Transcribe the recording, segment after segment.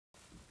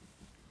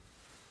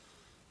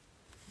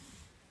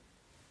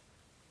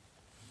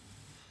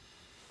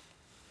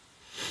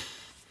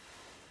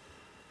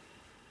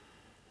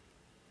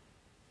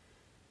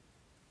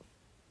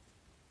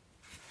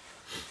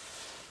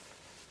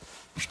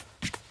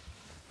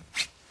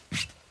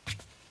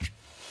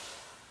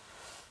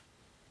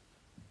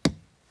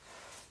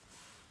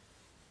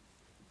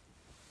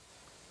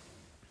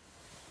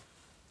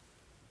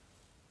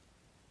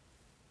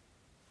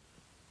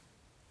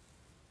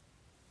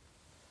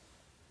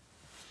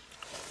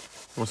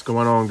What's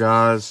going on,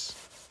 guys?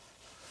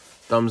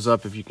 Thumbs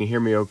up if you can hear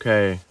me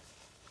okay.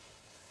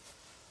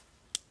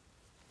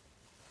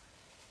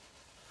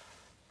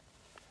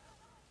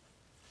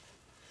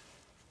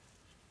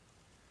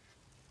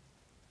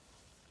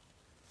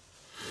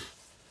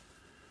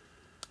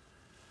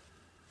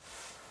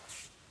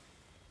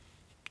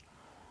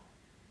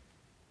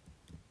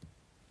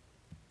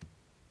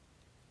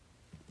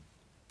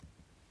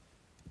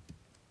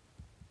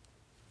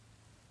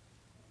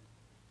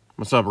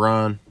 What's up,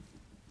 Ron?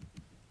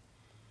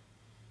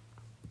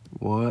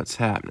 What's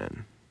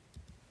happening?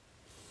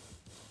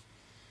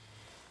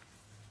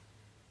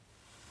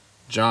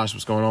 Josh,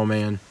 what's going on,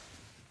 man?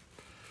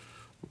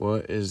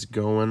 What is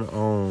going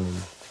on?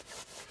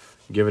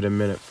 Give it a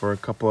minute for a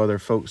couple other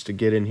folks to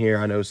get in here.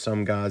 I know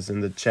some guys in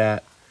the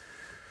chat.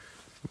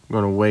 I'm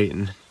going to wait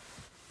and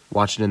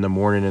watch it in the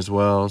morning as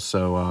well.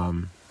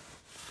 So,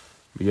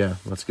 yeah,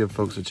 let's give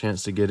folks a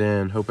chance to get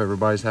in. Hope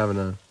everybody's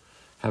having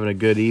a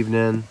good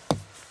evening.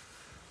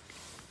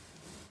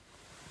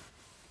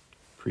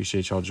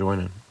 Appreciate y'all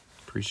joining.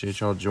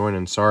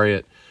 Sorry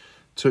it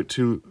took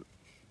a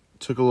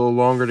little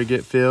longer to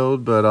get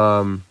filled, but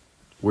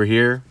we're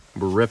here.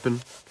 We're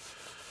ripping.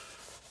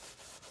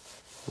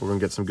 We're gonna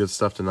get some good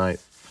stuff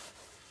tonight.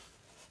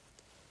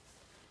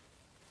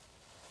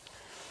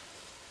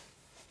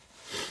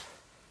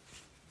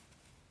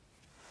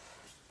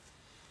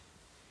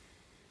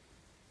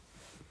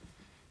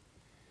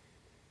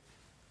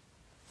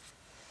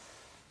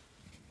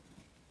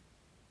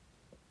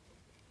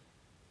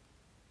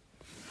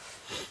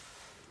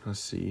 Let's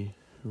see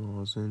who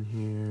all's in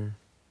here.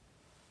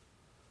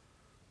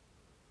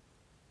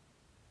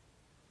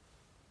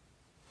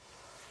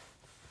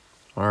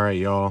 All right,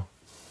 y'all.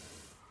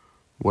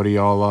 What do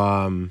y'all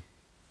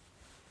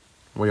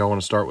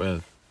want to start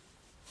with?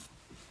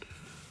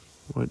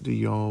 What do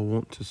y'all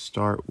want to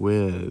start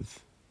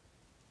with?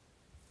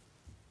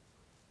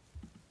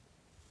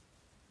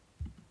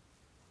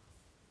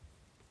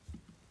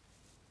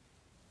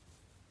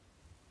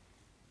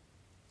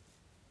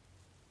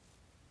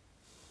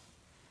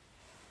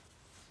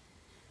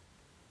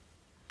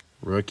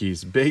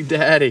 Rookies. Big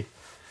Daddy.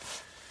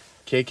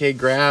 KK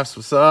Graphs,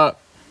 what's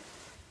up?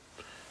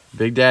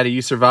 Big Daddy,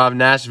 you survived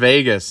Nash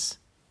Vegas.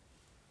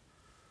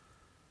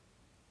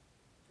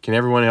 Can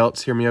everyone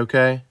else hear me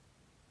okay?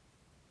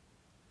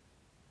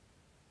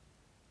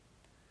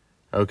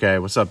 Okay,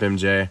 what's up,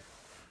 MJ?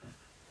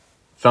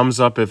 Thumbs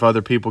up if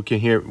other people can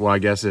hear. Well, I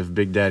guess if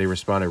Big Daddy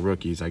responded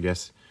rookies, I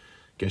guess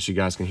you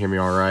guys can hear me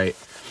all right.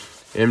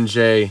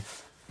 MJ,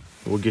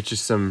 we'll get you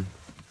some.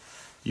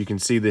 You can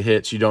see the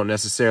hits. You don't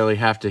necessarily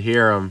have to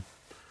hear them.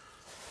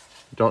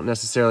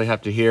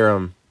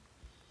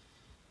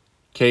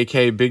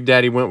 KK, Big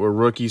Daddy went with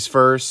rookies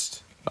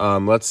first.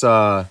 Let's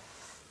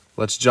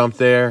jump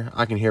there.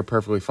 I can hear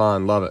perfectly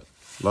fine. Love it.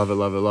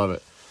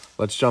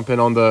 Let's jump in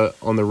on the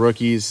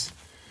rookies.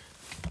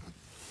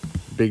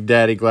 Big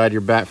Daddy, glad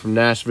you're back from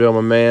Nashville,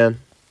 my man.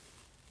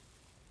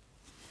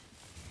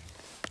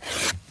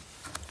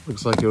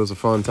 Looks like it was a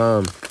fun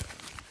time.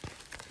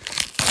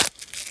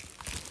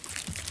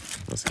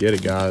 Let's get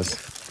it, guys.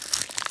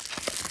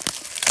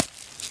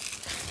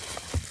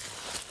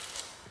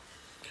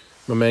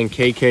 My man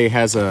KK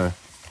has I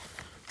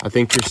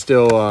think you're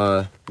still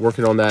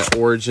working on that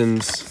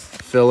Origins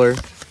filler.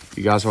 If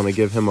you guys want to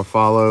give him a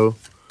follow,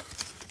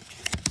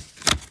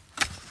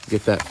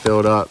 get that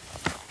filled up.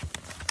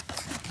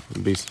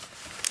 It'll be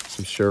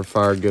some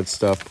surefire good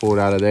stuff pulled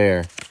out of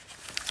there.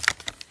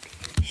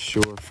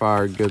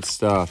 Surefire good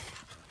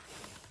stuff.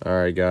 All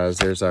right, guys,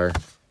 there's our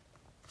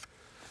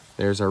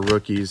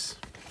rookies.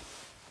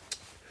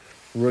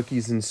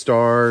 Rookies and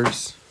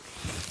stars.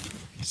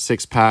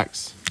 6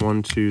 packs.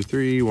 1, 2,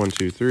 3. 1,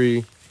 2,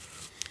 3.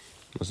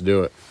 Let's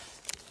do it.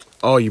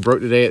 Oh, you broke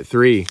today at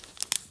 3.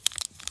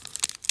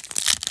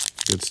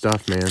 Good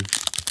stuff, man.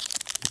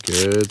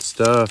 Good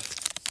stuff.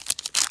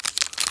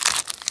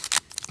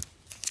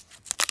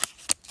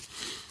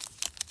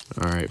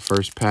 All right,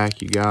 first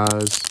pack, you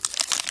guys.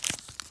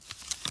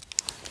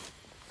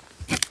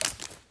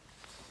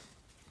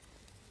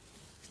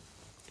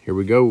 Here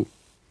we go.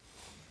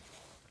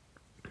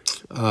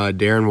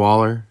 Darren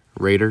Waller,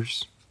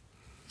 Raiders.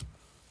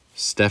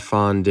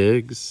 Stephon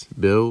Diggs,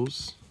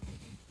 Bills.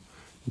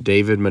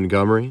 David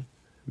Montgomery,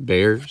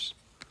 Bears.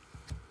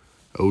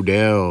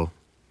 Odell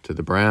to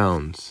the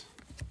Browns.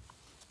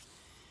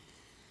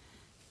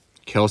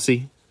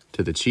 Kelsey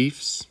to the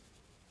Chiefs.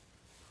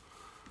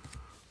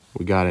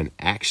 We got an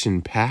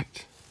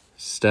action-packed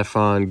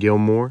Stephon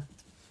Gilmore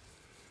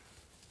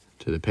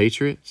to the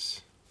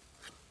Patriots.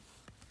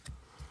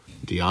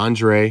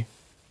 DeAndre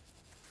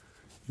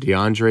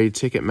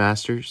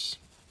Ticketmasters.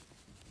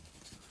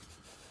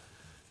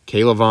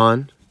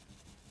 Kayla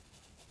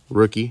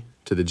rookie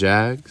to the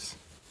Jags.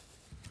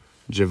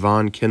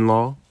 Javon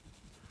Kinlaw,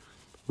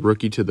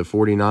 rookie to the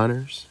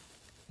 49ers.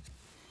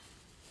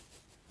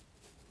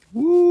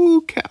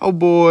 Woo,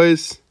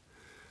 Cowboys.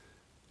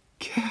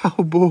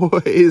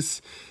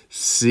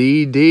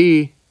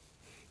 CD,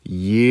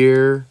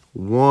 year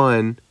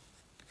 1.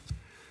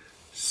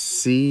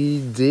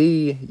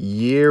 CD,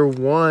 year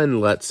 1.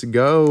 Let's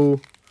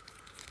go.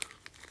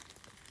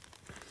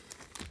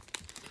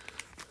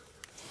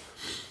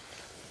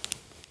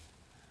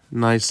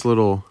 Nice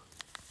little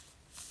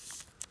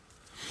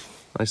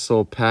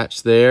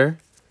patch there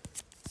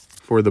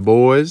for the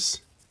boys.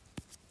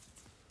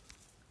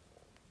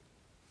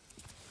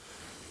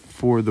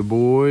 We'll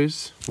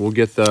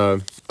get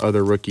the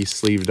other rookies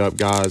sleeved up,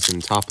 guys,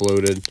 and top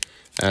loaded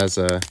as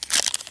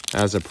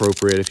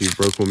appropriate. If you've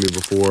broken with me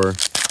before,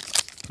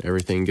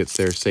 everything gets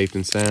there safe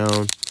and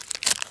sound.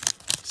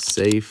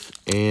 Safe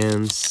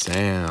and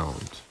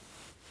sound.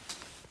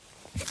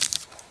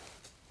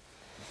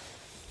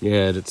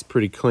 Yeah, it's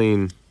pretty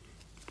clean.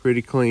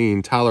 Pretty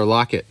clean. Tyler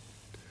Lockett.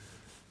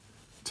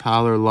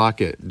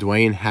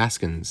 Dwayne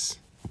Haskins,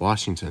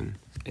 Washington.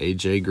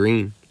 AJ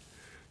Green,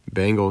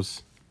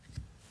 Bengals.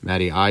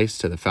 Matty Ice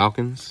to the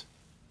Falcons.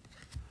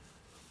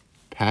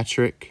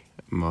 Patrick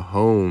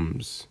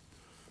Mahomes,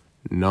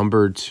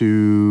 numbered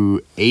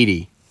to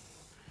 80.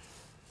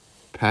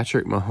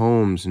 Patrick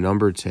Mahomes,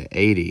 numbered to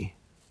 80.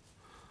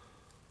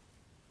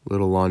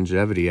 Little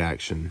longevity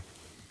action.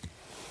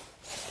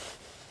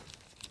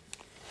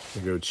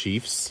 There we go,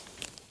 Chiefs.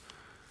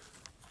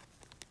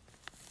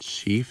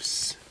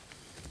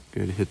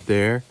 Good hit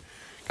there.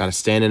 Got a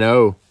standing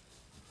O.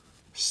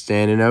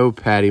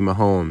 Patty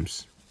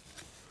Mahomes.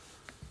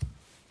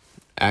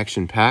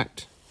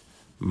 Action-packed.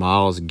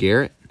 Myles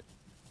Garrett.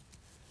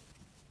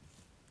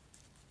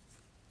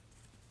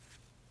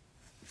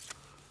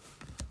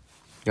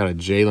 Got a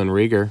Jalen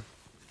Reagor.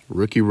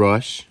 Rookie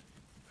rush.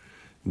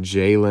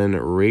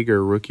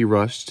 Rookie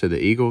rush to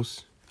the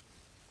Eagles.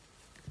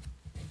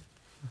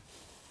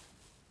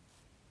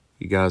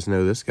 You guys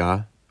know this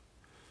guy.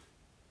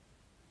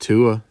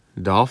 Tua,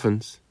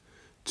 Dolphins.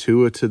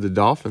 Tua to the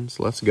Dolphins.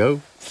 Let's go.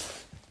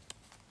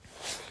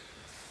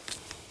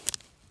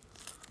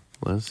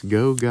 Let's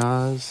go,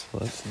 guys.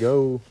 Let's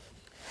go.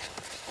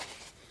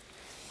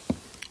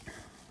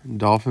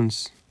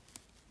 Dolphins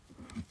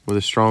with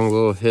a strong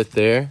little hit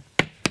there.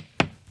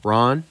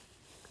 Ron,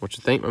 what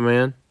you think, my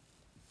man?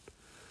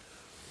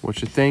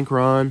 What you think,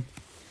 Ron?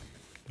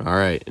 All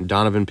right, and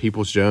Donovan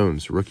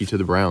Peoples-Jones, rookie to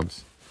the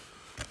Browns.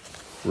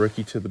 All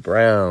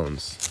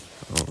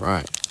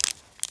right.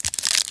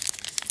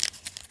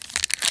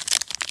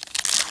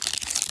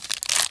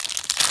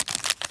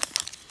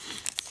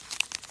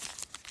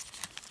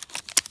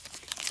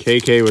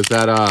 KK, was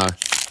that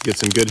get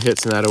some good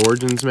hits in that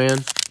Origins,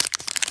 man?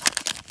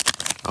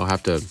 I'll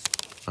have to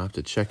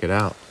check it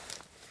out.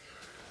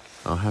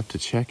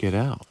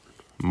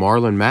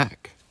 Marlon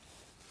Mack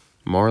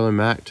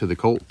to the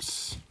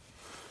Colts.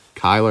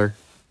 Kyler,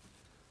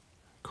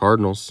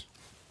 Cardinals.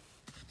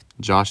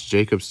 Josh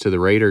Jacobs to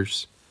the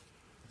Raiders.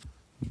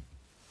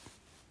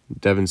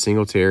 Devin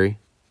Singletary,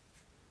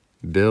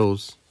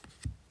 Bills.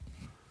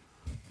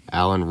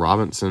 Allen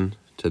Robinson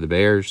to the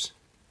Bears.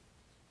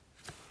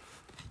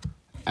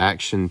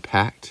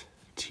 Action-packed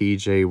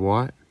TJ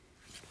Watt.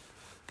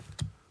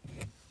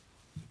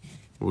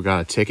 We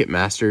got a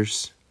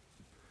Ticketmasters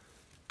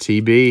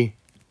TB.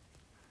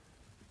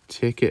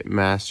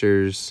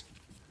 Ticketmasters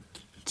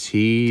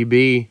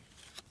TB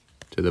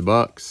to the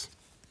Bucks.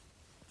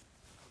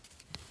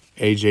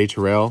 AJ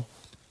Terrell,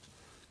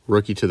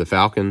 rookie to the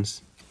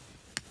Falcons.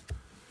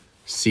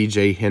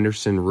 CJ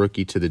Henderson,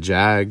 rookie to the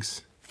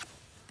Jags.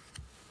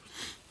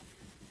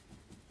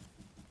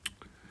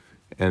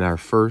 And our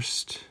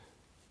first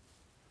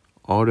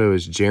auto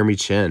is Jeremy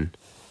Chin.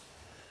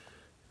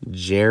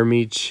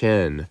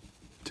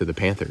 To the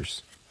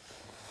Panthers.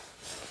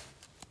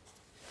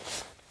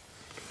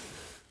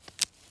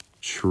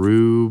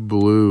 True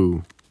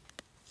blue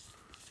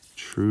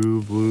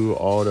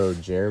auto,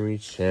 Jeremy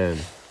Chin.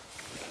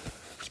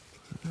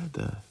 We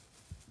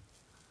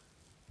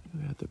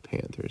got the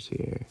Panthers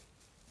here.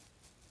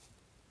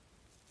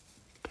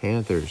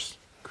 Panthers,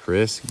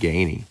 Chris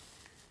Gainey.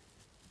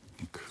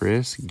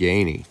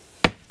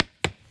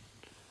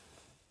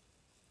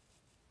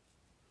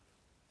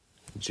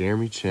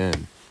 Jeremy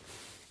Chin.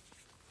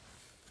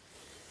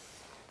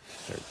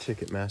 Our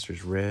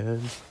Ticketmasters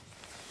red.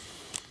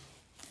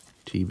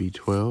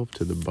 TB12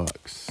 to the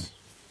Bucks.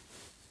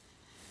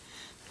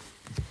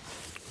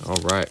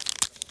 All right.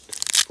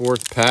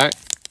 Fourth pack.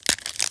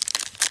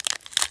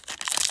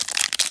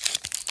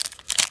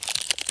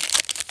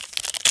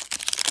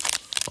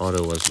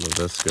 Auto was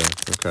LaVisca.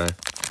 Okay.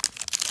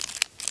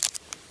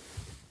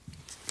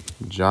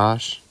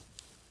 Josh.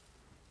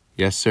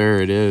 Yes,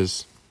 sir, it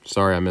is.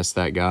 Sorry I missed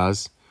that,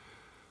 guys.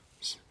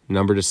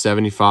 Number to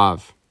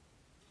 75.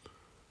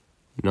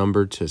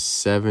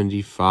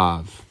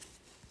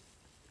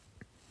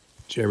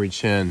 Jeremy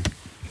Chin.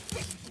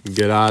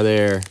 Get out of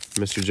there,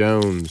 Mr.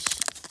 Jones.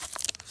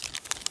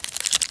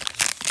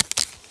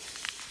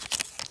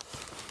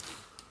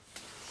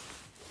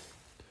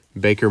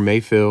 Baker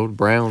Mayfield,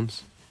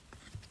 Browns.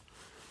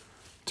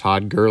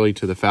 Todd Gurley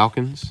to the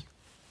Falcons.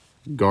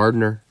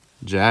 Gardner,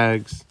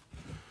 Jags.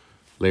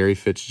 Larry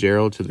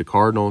Fitzgerald to the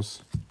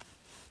Cardinals.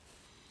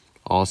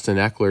 Austin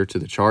Eckler to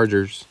the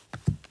Chargers.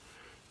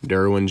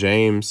 Derwin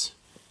James,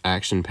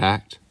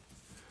 action-packed.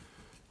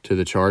 to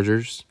the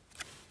Chargers.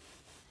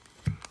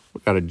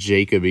 We got a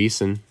Jacob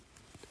Eason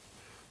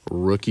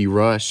rookie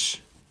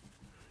rush.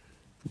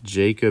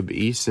 Jacob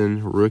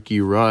Eason rookie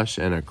rush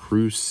and a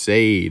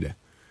Crusade.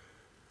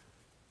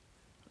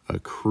 A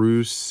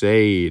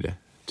Crusade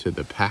to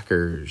the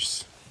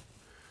Packers.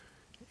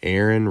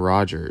 Aaron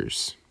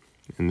Rodgers.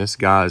 And this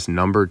guy is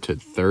numbered to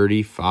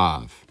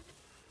 35.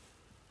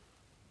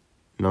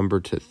 Number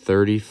to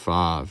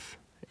 35.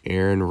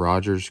 Aaron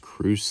Rodgers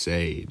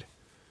Crusade.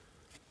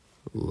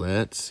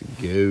 Let's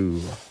go.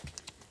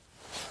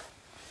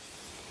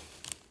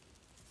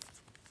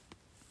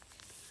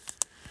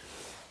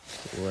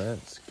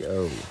 Let's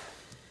go.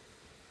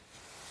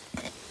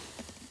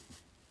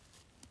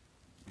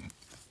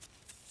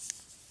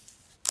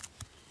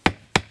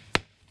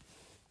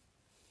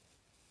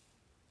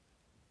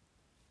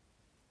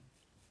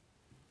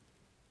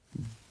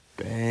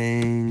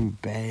 Bang,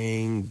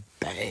 bang,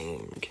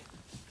 bang.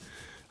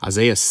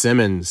 Isaiah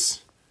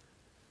Simmons,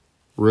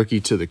 rookie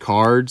to the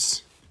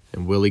Cards,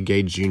 and Willie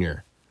Gay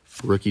Jr.,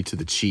 rookie to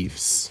the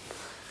Chiefs.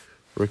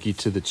 Rookie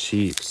to the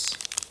Chiefs.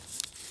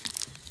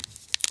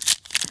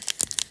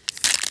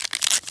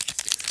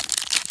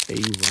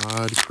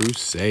 A-Rod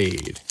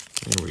Crusade.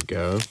 There we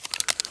go.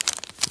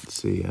 Let's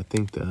see. I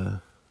think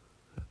the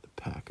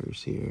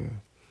Packers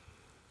here.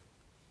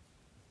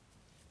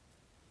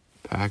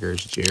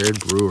 Packers,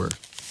 Jared Brewer.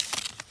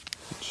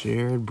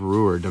 Jared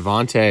Brewer.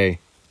 Devontae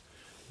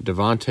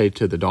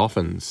to the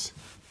Dolphins.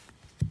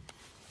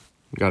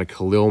 Got a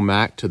Khalil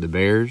Mack to the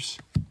Bears.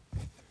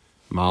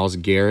 Myles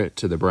Garrett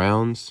to the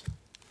Browns.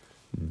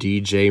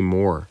 DJ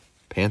Moore,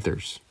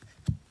 Panthers.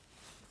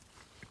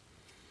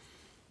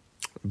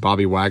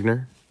 Bobby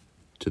Wagner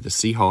to the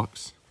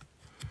Seahawks.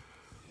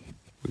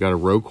 We got a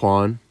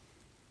Roquan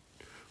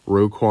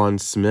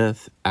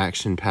Smith,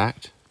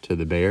 action-packed to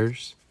the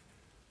Bears.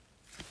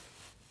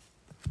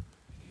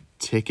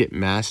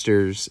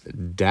 Ticketmaster's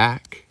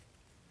Dak.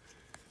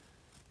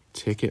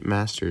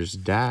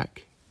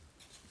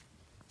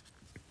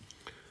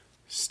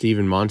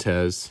 Steven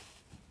Montez,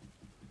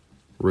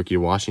 rookie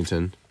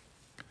Washington.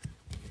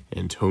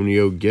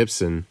 Antonio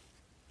Gibson,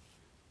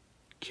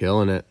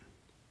 killing it.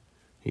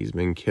 He's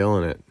been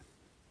killing it.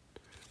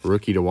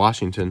 Rookie to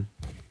Washington.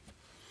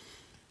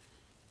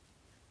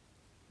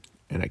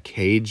 And a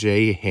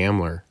KJ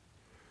Hamler,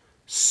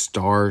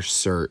 Star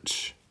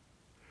Search.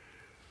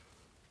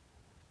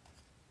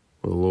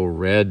 With a little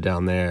red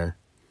down there.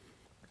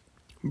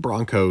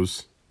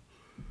 Broncos,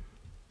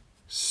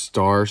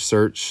 Star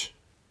Search,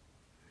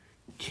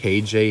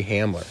 KJ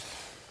Hamler.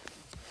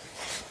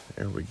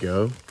 There we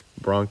go.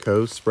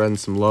 Broncos spreading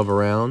some love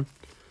around.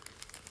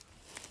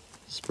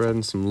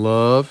 Spreading some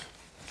love.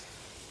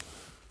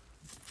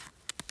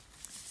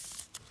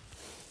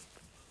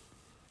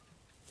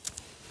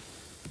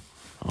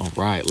 All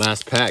right,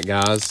 last pack,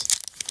 guys.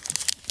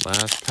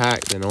 Last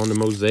pack, then on the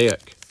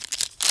Mosaic.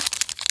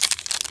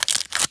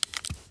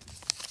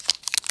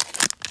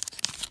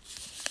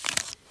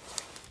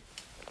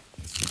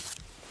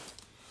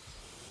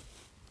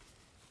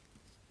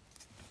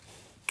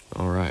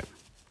 All right.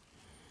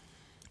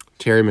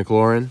 Terry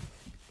McLaurin,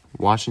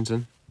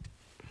 Washington.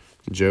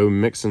 Joe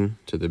Mixon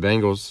to the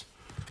Bengals.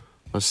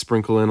 Let's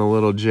sprinkle in a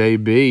little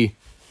JB.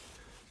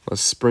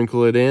 Let's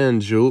sprinkle it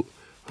in.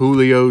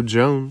 Julio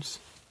Jones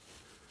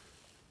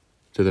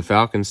to the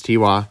Falcons.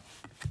 T.Y.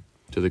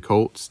 to the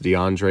Colts.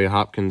 DeAndre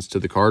Hopkins to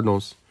the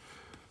Cardinals.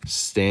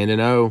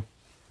 Standing O.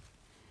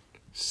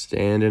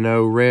 Standing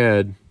O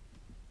red.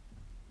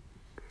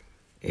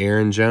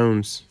 Aaron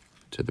Jones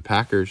to the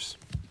Packers.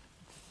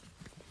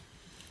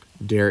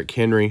 Derrick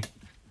Henry,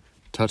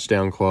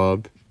 touchdown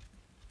club.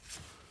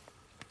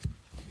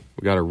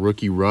 We got a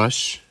rookie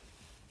rush.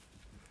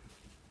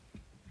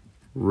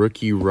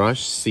 Rookie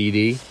rush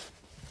CD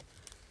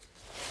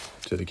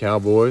to the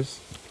Cowboys.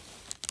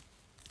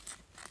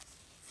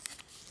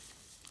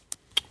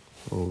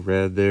 A little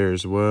red there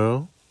as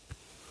well.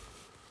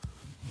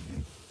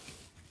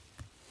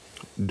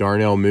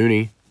 Darnell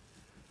Mooney,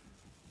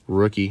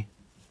 rookie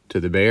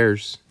to the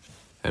Bears.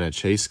 And a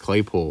Chase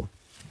Claypool.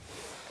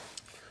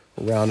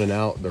 Rounding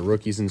out the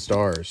rookies and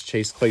stars.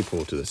 Chase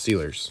Claypool to the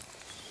Steelers.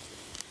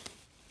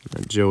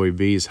 Joey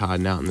B's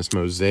hiding out in this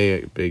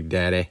Mosaic, Big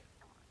Daddy.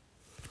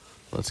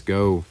 Let's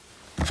go.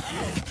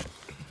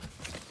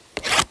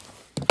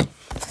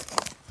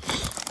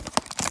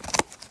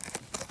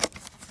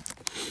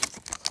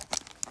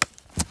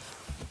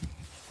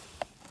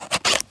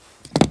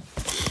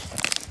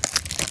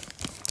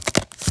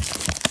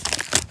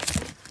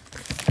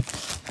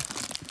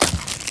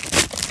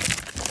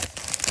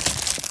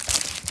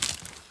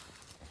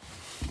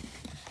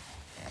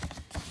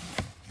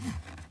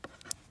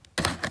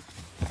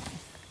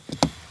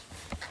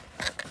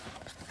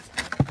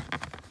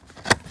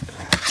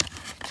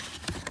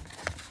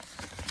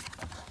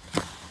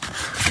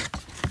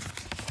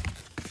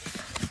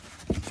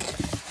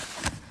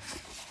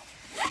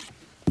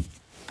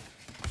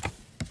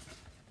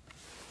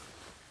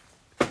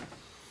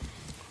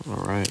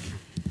 All right.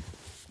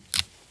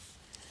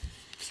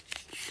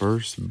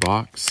 First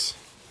box,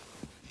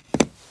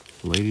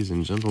 ladies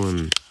and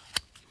gentlemen.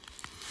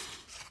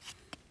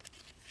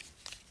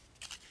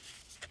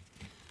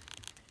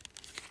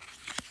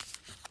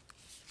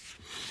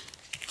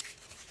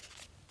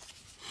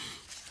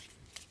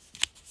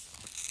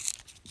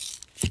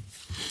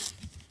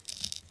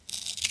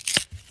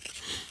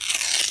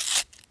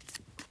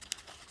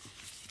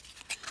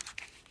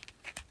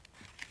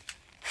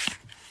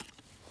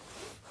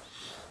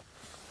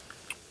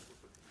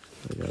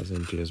 That's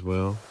empty as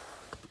well.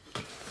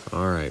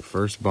 All right,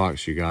 first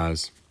box, you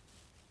guys.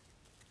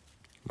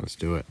 Let's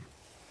do it.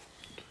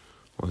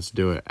 Let's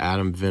do it.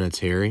 Adam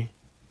Vinatieri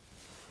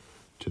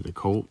to the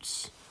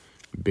Colts.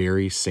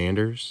 Barry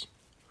Sanders,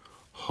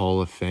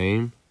 Hall of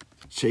Fame.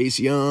 Chase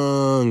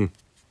Young.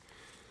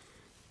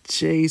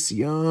 Chase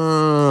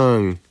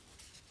Young.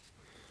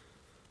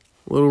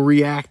 Little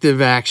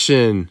reactive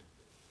action.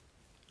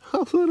 A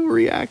little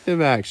reactive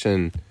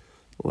action.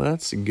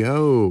 Let's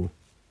go.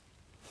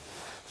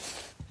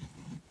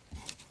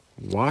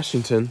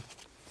 Washington.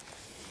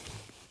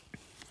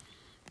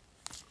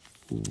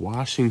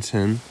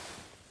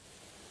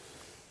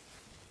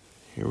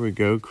 Here we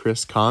go.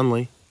 Chris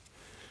Conley.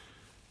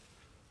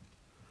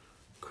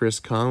 A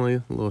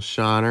little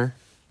shiner.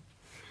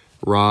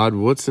 Rod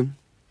Woodson.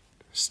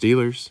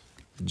 Steelers.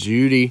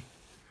 Judy.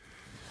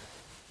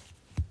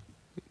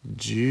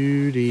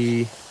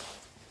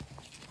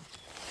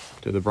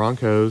 To the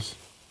Broncos.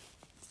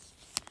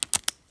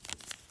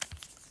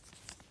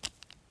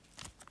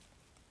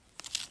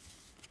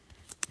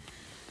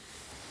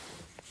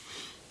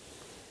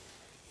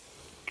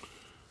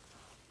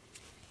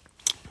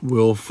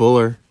 Will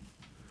Fuller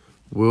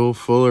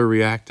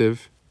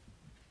reactive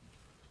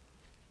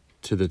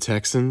to the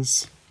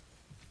Texans.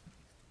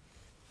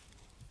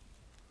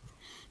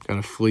 Got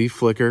a flea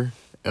flicker,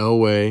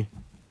 Elway,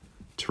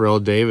 Terrell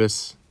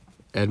Davis,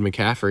 Ed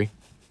McCaffrey.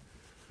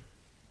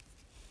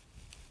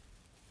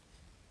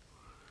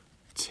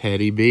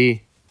 Teddy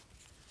B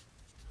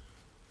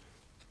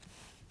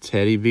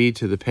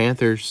to the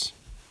Panthers.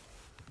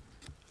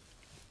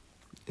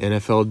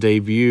 NFL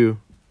debut,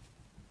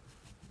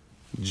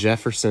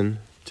 Jefferson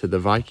to the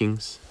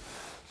Vikings.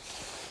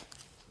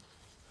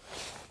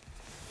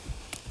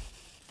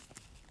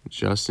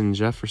 Justin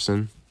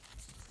Jefferson.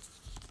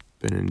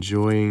 Been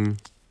enjoying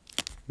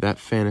that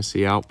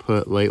fantasy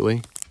output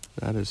lately.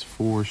 That is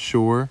for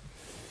sure.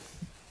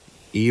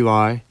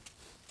 Eli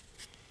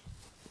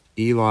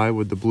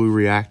with the blue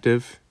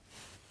reactive.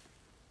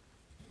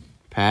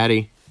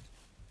 Patty.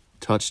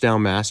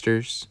 Touchdown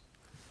Masters.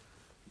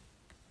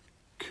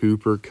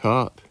 Cooper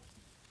Kupp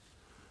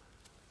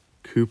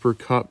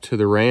to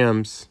the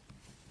Rams.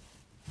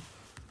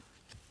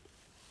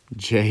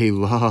 J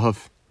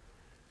Love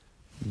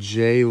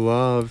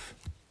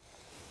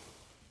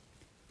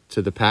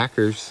to the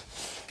Packers.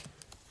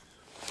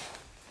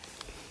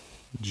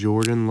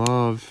 Jordan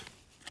Love.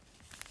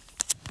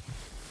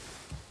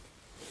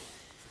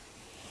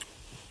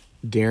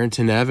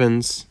 Darrington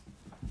Evans,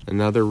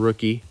 another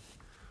rookie.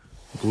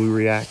 Blue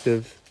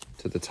reactive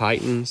to the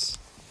Titans.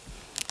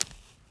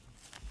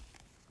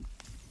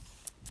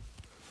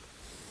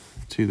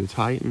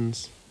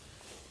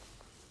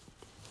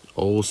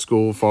 Old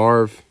school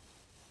Favre.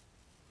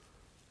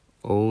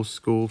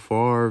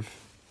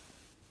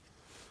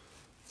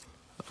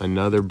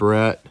 Another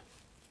Brett.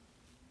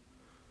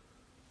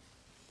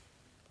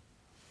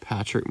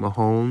 Patrick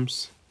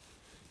Mahomes.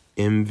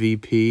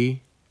 MVP.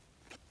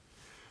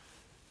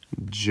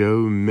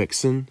 Joe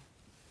Mixon,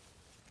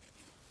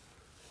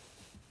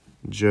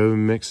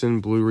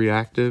 blue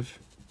reactive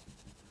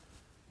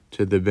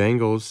to the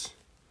Bengals,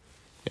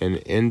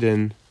 and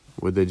ending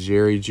with a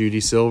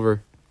Judy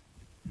Silver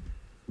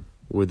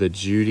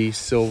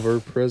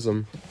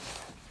prism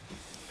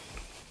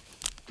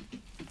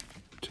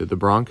to the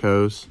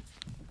Broncos.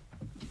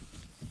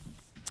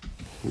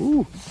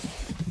 Ooh,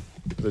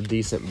 a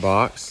decent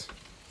box.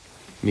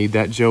 Need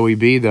that Joey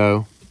B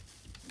though.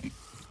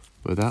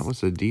 But that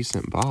was a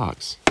decent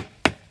box.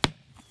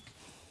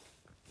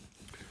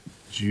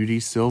 Judy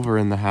Silver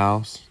in the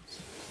house.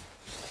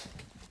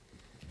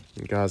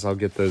 And guys, I'll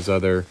get those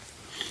other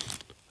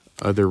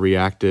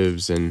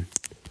reactives and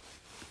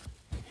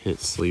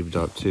hits sleeved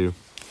up too.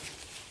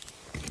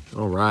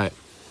 All right.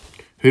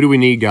 Who do we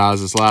need, guys,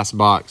 this last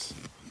box?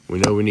 We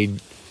know we need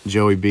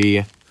Joey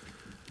B.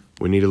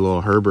 We need a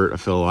little Herbert, I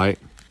feel like.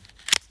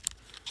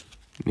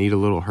 Need a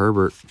little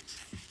Herbert.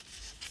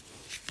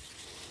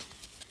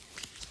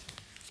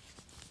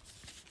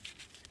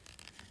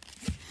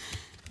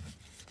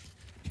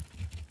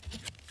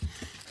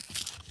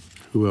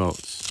 Who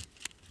else?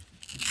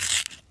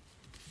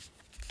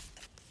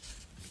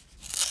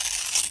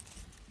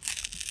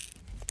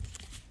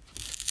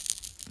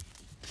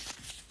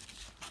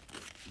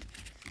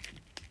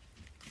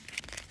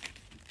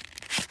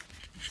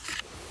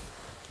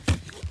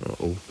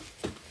 Uh-oh.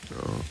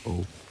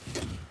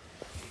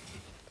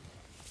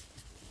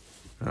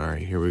 All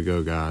right, here we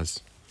go,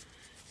 guys.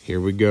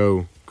 Here we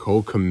go.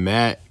 Cole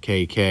Kmet,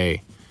 KK.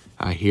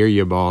 I hear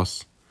you,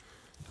 boss.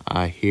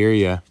 I hear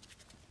you.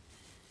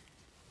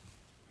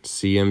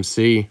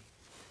 CMC.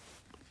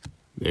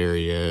 There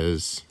he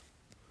is.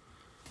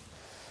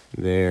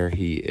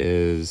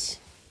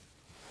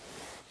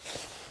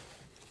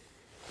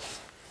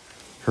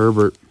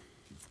 Herbert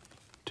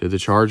to the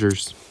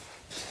Chargers.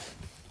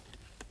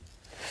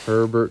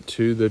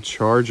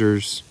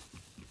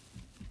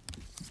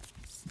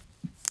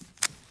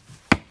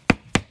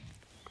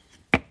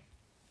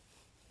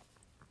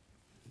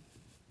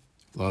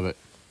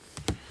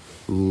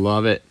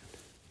 Love it.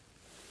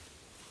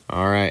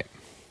 All right.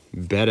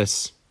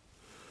 Bettis.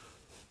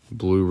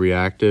 Blue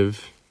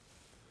reactive.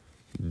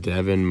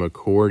 Devin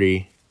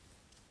McCourty.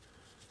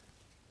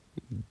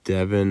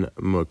 Devin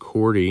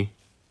McCourty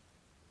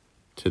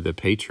to the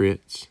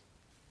Patriots.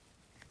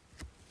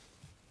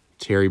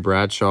 Terry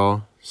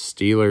Bradshaw,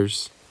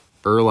 Steelers.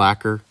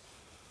 Urlacher,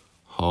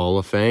 Hall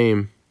of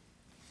Fame.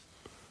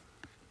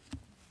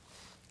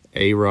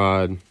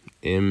 A-Rod,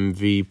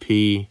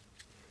 MVP.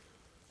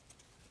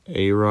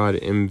 A-Rod,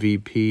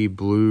 MVP,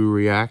 blue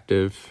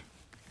reactive.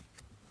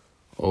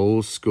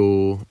 Old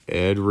school,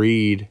 Ed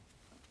Reed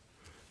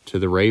to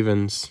the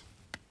Ravens.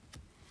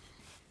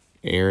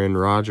 Aaron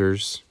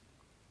Rodgers.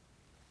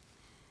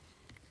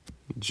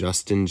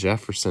 Justin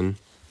Jefferson.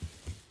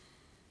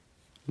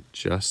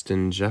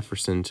 Justin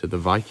Jefferson to the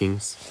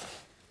Vikings.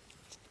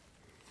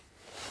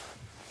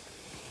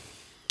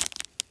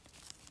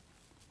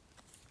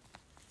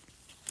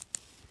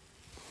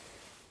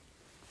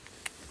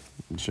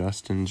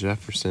 Justin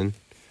Jefferson.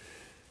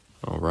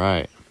 All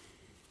right.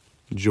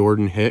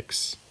 Jordan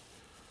Hicks.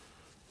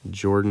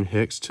 Jordan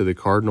Hicks to the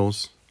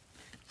Cardinals.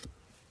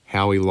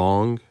 Howie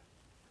Long.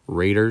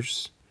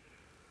 Raiders.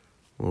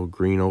 Little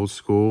green old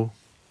school.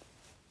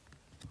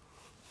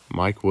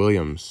 Mike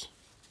Williams.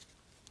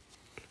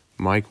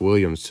 Mike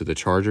Williams to the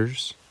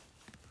Chargers.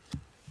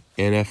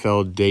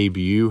 NFL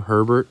debut,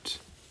 Herbert.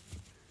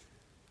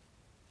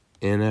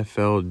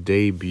 NFL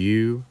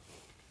debut,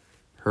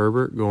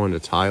 Herbert going to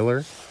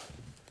Tyler.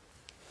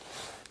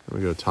 There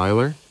we go,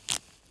 Tyler.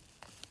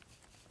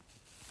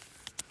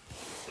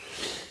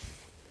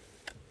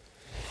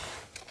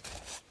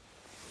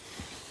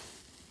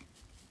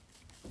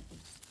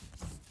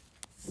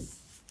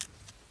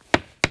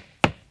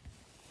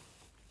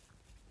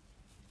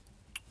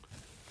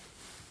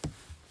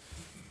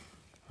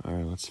 All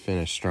right, let's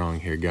finish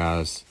strong here,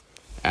 guys.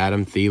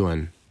 Adam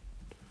Thielen,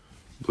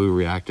 blue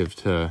reactive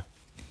to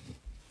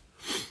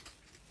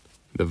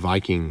the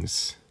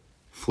Vikings.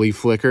 Flea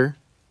Flicker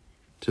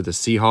to the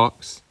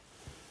Seahawks.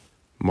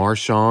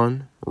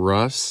 Marshawn,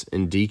 Russ,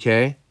 and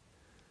DK.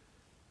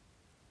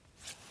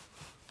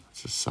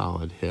 That's a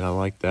solid hit. I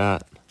like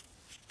that.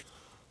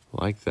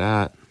 Like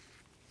that.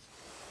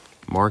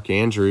 Mark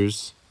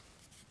Andrews.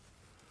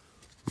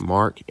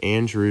 Mark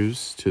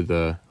Andrews to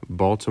the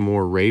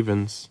Baltimore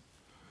Ravens.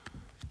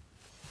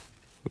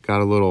 We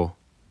got a little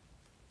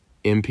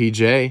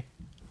MPJ,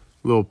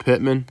 little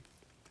Pittman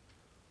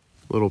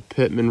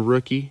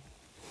rookie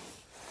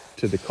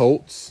to the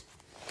Colts.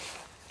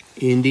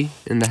 Indy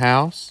in the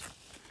house.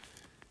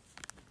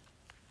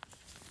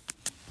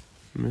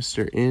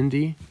 Mr.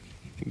 Indy,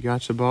 you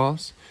gotcha,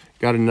 boss.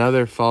 Got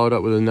another, followed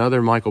up with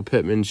another Michael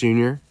Pittman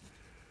Jr.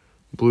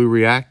 Blue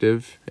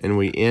reactive, and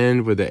we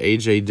end with the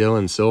A.J.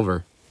 Dillon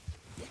silver.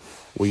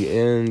 We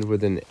end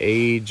with an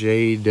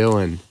A.J.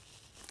 Dillon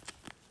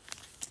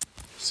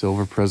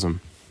silver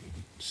prism.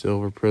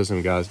 Silver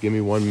prism, guys. Give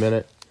me 1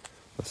 minute.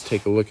 Let's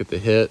take a look at the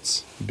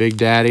hits. Big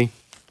Daddy.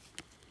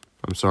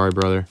 I'm sorry,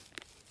 brother.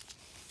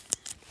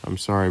 I'm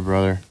sorry,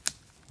 brother.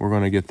 We're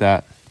going to get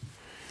that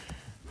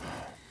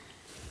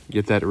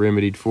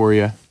remedied for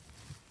you.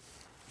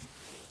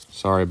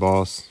 Sorry,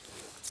 boss.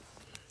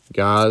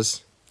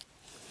 Guys,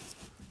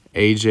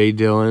 A.J.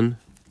 Dillon,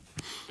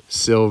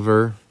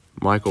 silver,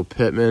 Michael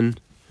Pittman,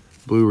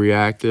 blue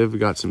reactive. We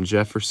got some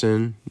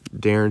Jefferson,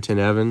 Darrington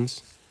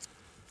Evans,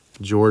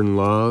 Jordan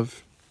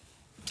Love,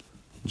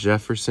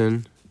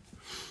 Jefferson.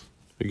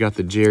 We got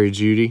the Jerry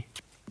Jeudy,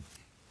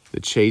 the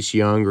Chase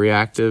Young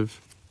reactive.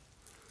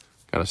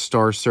 Got a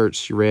Star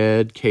Search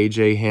red,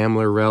 KJ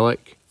Hamler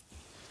relic.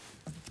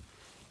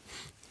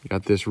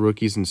 Got this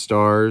Rookies and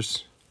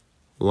Stars,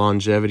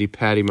 longevity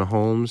Patty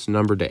Mahomes,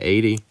 numbered to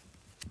 80.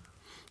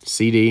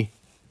 CD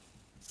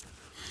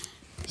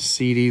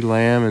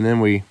Lamb, and then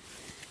we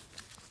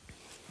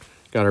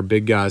got our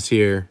big guys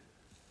here.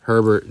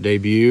 Herbert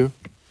debut,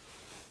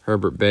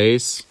 Herbert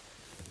base,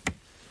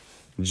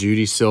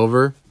 Judy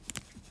silver,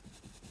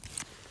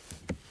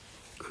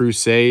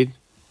 Crusade,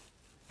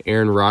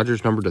 Aaron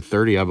Rodgers, numbered to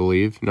 30, I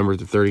believe, numbered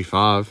to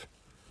 35.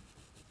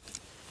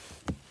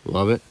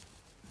 Love it.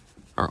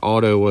 Our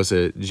auto was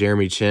a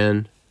Jeremy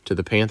Chin to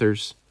the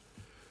Panthers,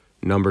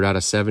 numbered out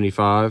of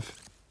 75.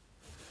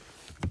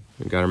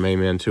 We got our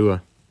Mayman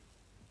Tua.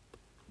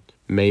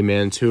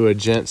 Mayman Tua,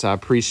 gents, I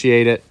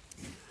appreciate it.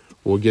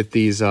 We'll get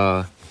these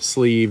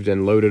sleeved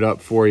and loaded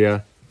up for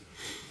you.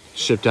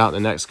 Shipped out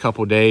in the next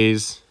couple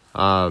days.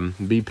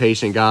 Be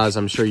patient, guys.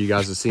 I'm sure you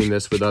guys have seen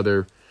this with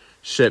other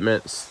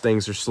shipments.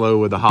 Things are slow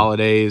with the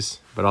holidays,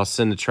 but I'll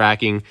send the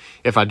tracking.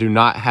 If I do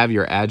not have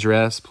your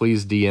address,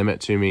 please DM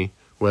it to me,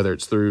 whether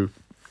it's through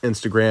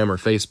Instagram or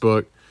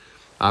Facebook.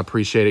 I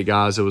appreciate it,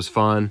 guys. It was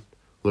fun.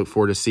 Look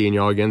forward to seeing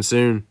y'all again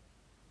soon.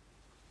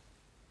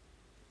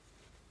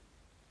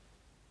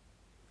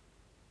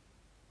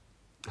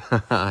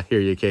 I hear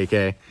you,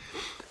 KK.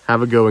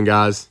 Have a good one,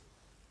 guys.